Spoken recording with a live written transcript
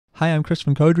Hi, I'm Chris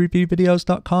from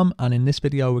CodeReviewVideos.com, and in this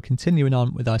video we're continuing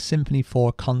on with our Symfony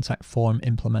 4 contact form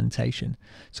implementation.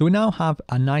 So we now have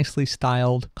a nicely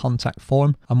styled contact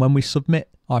form, and when we submit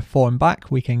our form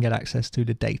back we can get access to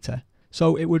the data.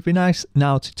 So it would be nice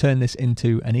now to turn this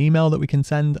into an email that we can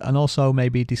send, and also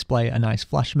maybe display a nice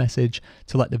flash message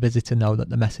to let the visitor know that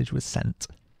the message was sent.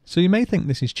 So you may think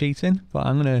this is cheating, but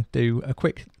I'm going to do a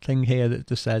quick thing here that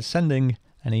just says sending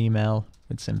an email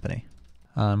with Symfony.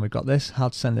 And we've got this, how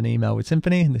to send an email with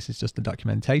Symfony, and this is just the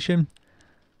documentation.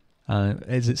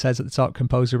 As it says at the top,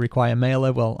 composer require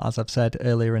mailer. Well, as I've said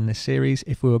earlier in this series,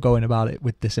 if we were going about it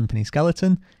with the Symfony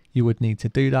skeleton, you would need to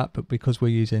do that, but because we're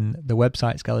using the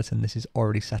website skeleton, this is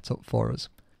already set up for us.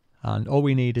 And all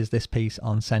we need is this piece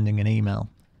on sending an email.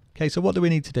 Okay, so what do we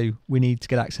need to do? We need to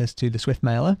get access to the Swift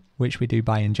mailer, which we do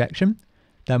by injection.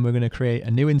 Then we're going to create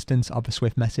a new instance of a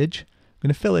Swift message. We're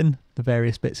going to fill in the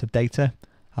various bits of data,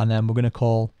 and then we're going to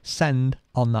call send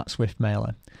on that Swift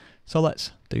mailer. So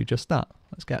let's do just that.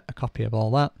 Let's get a copy of all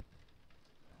that.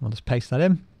 We'll just paste that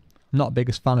in. I'm not the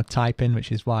biggest fan of typing, which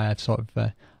is why I've sort of,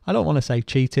 I don't want to say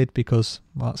cheated, because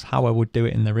well, that's how I would do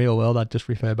it in the real world. I'd just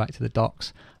refer back to the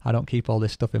docs. I don't keep all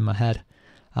this stuff in my head.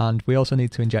 And we also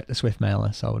need to inject the Swift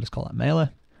mailer, so we'll just call that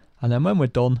mailer. And then when we're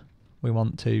done, we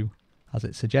want to, as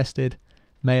it's suggested,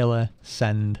 mailer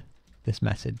send this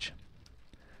message.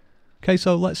 Okay,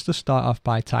 so let's just start off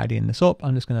by tidying this up.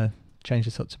 I'm just going to change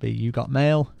this up to be you got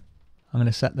mail. I'm going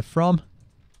to set the from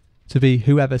to be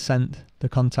whoever sent the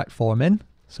contact form in,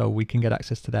 so we can get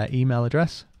access to their email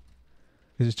address,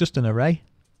 because it's just an array.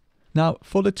 Now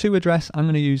for the to address, I'm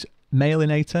going to use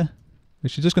mailinator,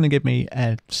 which is just going to give me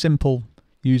a simple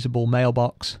usable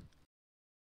mailbox.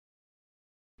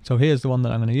 So here's the one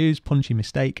that I'm going to use, punchy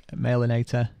mistake at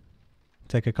mailinator.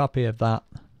 Take a copy of that.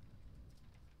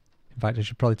 In fact, I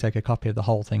should probably take a copy of the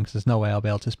whole thing, because there's no way I'll be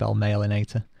able to spell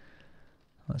mailinator.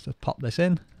 Let's just pop this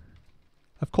in.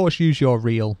 Of course, use your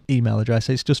real email address.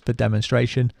 It's just for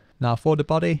demonstration. Now for the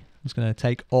body, I'm just going to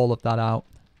take all of that out.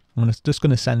 I'm just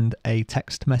going to send a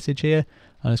text message here.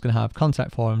 I'm just going to have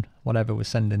contact form, whatever we're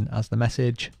sending as the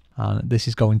message. And this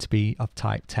is going to be of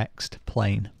type text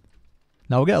plain.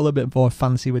 Now we'll get a little bit more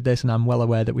fancy with this, and I'm well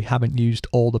aware that we haven't used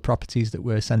all the properties that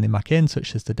we're sending back in,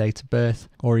 such as the date of birth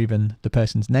or even the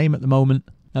person's name at the moment.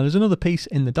 Now there's another piece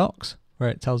in the docs where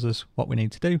it tells us what we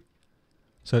need to do.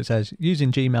 So it says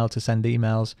using Gmail to send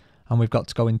emails, and we've got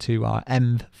to go into our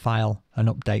env file and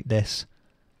update this.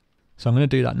 So I'm going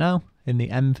to do that now in the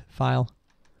env file.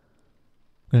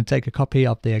 I'm going to take a copy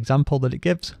of the example that it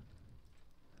gives.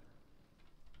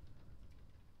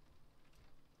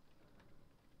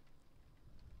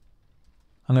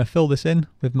 I'm going to fill this in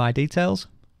with my details.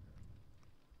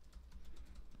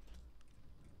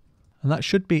 And that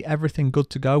should be everything good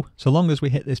to go. So long as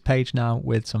we hit this page now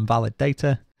with some valid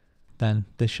data, then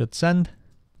this should send.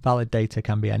 Valid data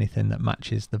can be anything that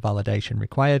matches the validation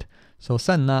required. So I'll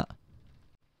send that.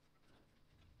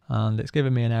 And it's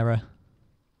giving me an error.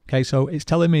 Okay, so it's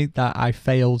telling me that I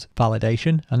failed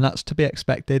validation, and that's to be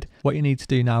expected. What you need to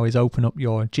do now is open up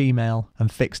your Gmail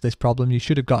and fix this problem. You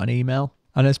should have got an email.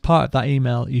 And as part of that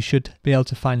email, you should be able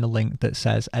to find the link that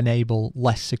says enable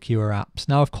less secure apps.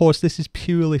 Now, of course, this is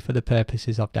purely for the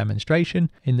purposes of demonstration.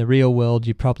 In the real world,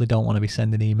 you probably don't want to be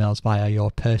sending emails via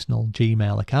your personal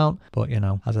Gmail account. But, you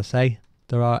know, as I say,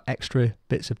 there are extra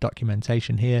bits of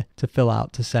documentation here to fill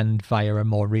out to send via a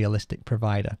more realistic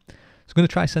provider. So I'm going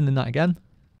to try sending that again.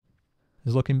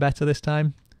 It's looking better this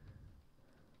time.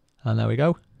 And there we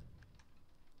go.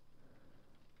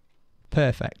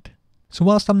 Perfect. So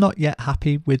whilst I'm not yet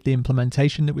happy with the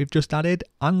implementation that we've just added,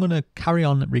 I'm going to carry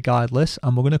on regardless,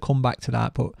 and we're going to come back to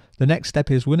that. But the next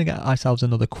step is we're going to get ourselves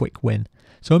another quick win.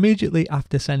 So immediately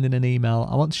after sending an email,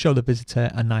 I want to show the visitor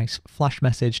a nice flash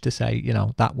message to say, you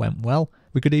know, that went well.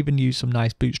 We could even use some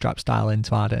nice bootstrap styling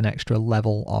to add an extra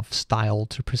level of style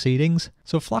to proceedings.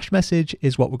 So flash message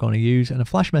is what we're going to use, and a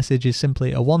flash message is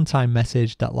simply a one-time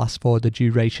message that lasts for the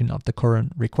duration of the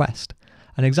current request.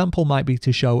 An example might be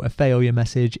to show a failure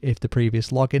message if the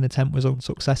previous login attempt was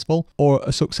unsuccessful, or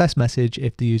a success message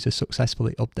if the user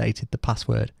successfully updated the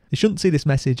password. They shouldn't see this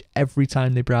message every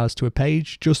time they browse to a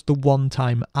page, just the one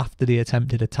time after they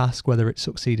attempted a task, whether it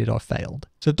succeeded or failed.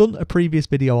 So I've done a previous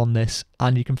video on this,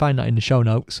 and you can find that in the show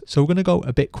notes. So we're going to go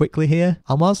a bit quickly here.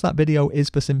 And whilst that video is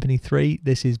for Symfony 3,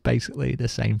 this is basically the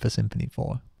same for Symfony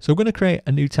 4. So we're going to create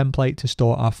a new template to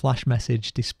store our flash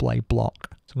message display block.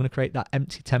 So I'm going to create that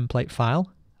empty template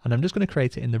file, and I'm just going to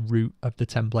create it in the root of the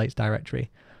templates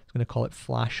directory. I'm going to call it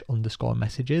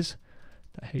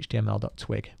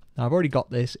flash_messages.html.twig. Now I've already got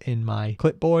this in my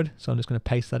clipboard, so I'm just going to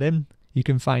paste that in. You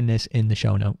can find this in the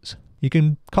show notes. You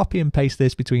can copy and paste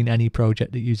this between any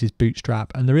project that uses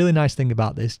Bootstrap, and the really nice thing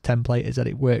about this template is that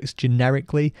it works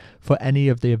generically for any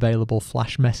of the available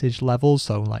flash message levels,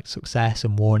 so like success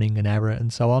and warning and error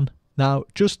and so on. Now,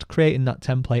 just creating that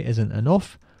template isn't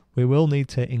enough. We will need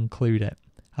to include it,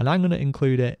 and I'm going to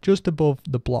include it just above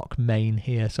the block main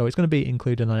here, so it's going to be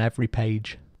included on every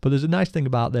page. But there's a nice thing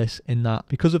about this in that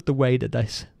because of the way that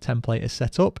this template is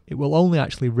set up, it will only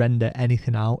actually render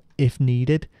anything out if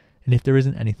needed. And if there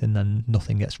isn't anything, then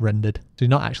nothing gets rendered. So you're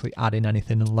not actually adding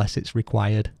anything unless it's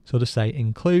required. So just say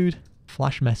include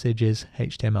flash messages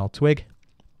HTML twig.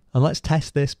 And let's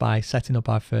test this by setting up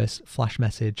our first flash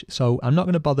message. So I'm not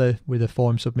going to bother with a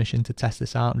form submission to test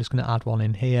this out. I'm just going to add one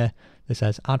in here that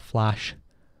says add flash.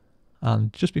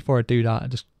 And just before I do that, I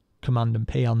just Command and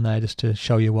P on there just to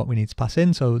show you what we need to pass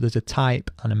in. So there's a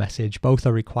type and a message. Both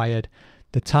are required.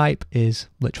 The type is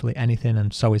literally anything,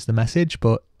 and so is the message,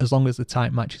 but as long as the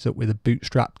type matches up with a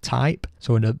Bootstrap type,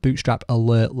 so in a Bootstrap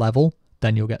alert level,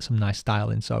 then you'll get some nice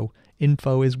styling. So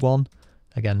info is one.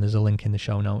 Again, there's a link in the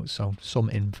show notes, so some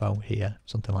info here,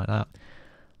 something like that.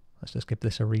 Let's just give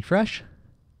this a refresh.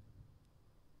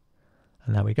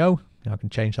 And there we go. Now I can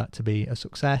change that to be a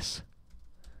success.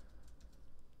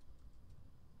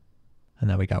 And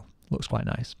there we go. Looks quite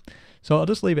nice. So I'll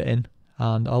just leave it in.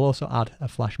 And I'll also add a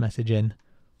flash message in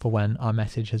for when our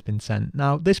message has been sent.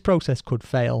 Now, this process could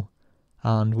fail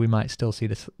and we might still see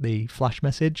the flash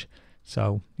message.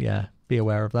 So yeah, be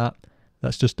aware of that.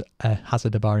 That's just a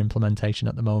hazard of our implementation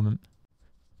at the moment.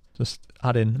 Just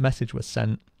add in message was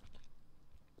sent.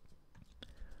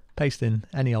 Paste in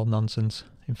any old nonsense.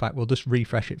 In fact, we'll just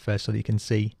refresh it first so that you can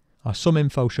see our sum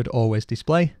info should always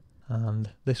display.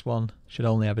 And this one should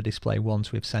only ever display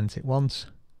once we've sent it once.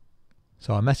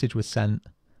 So our message was sent,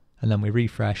 and then we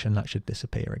refresh and that should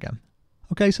disappear again.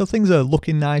 Okay, so things are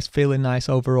looking nice, feeling nice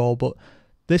overall, but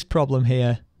this problem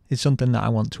here is something that I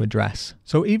want to address.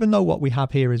 So even though what we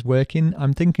have here is working,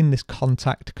 I'm thinking this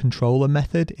contact controller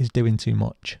method is doing too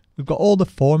much. We've got all the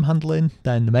form handling,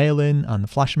 then the mailing and the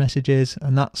flash messages,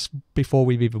 and that's before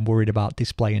we've even worried about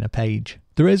displaying a page.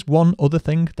 There is one other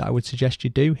thing that I would suggest you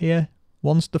do here.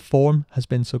 Once the form has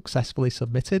been successfully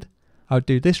submitted, I would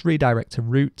do this redirect to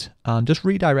root and just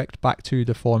redirect back to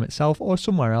the form itself or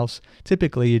somewhere else.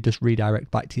 Typically you just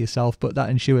redirect back to yourself, but that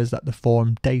ensures that the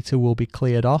form data will be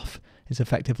cleared off. It's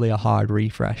effectively a hard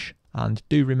refresh. And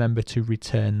do remember to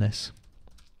return this.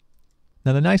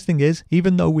 Now the nice thing is,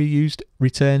 even though we used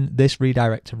return this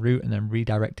redirect to root and then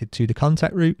redirected to the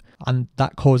contact root, and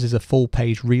that causes a full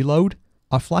page reload,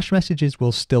 our flash messages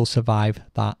will still survive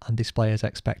that and display as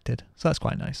expected. So that's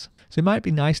quite nice. So it might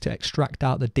be nice to extract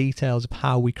out the details of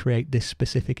how we create this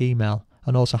specific email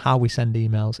and also how we send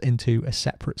emails into a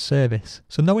separate service.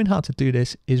 So knowing how to do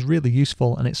this is really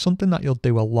useful, and it's something that you'll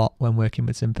do a lot when working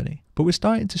with Symfony. But we're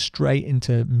starting to stray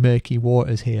into murky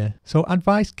waters here. So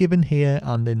advice given here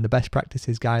and in the best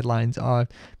practices guidelines are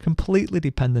completely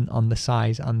dependent on the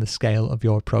size and the scale of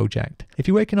your project. If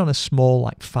you're working on a small,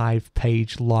 like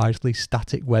 5-page, largely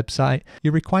static website,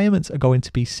 your requirements are going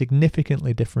to be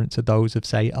significantly different to those of,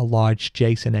 say, a large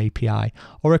JSON API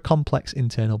or a complex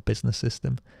internal business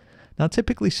system. Now,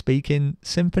 typically speaking,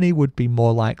 Symfony would be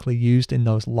more likely used in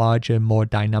those larger, more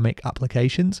dynamic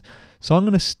applications. So I'm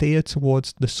going to steer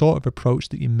towards the sort of approach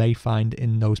that you may find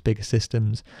in those bigger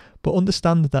systems. But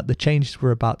understand that the changes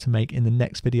we're about to make in the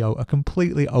next video are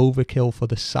completely overkill for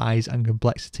the size and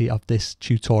complexity of this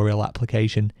tutorial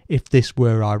application, if this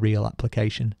were our real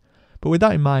application. But with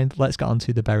that in mind, let's get on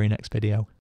to the very next video.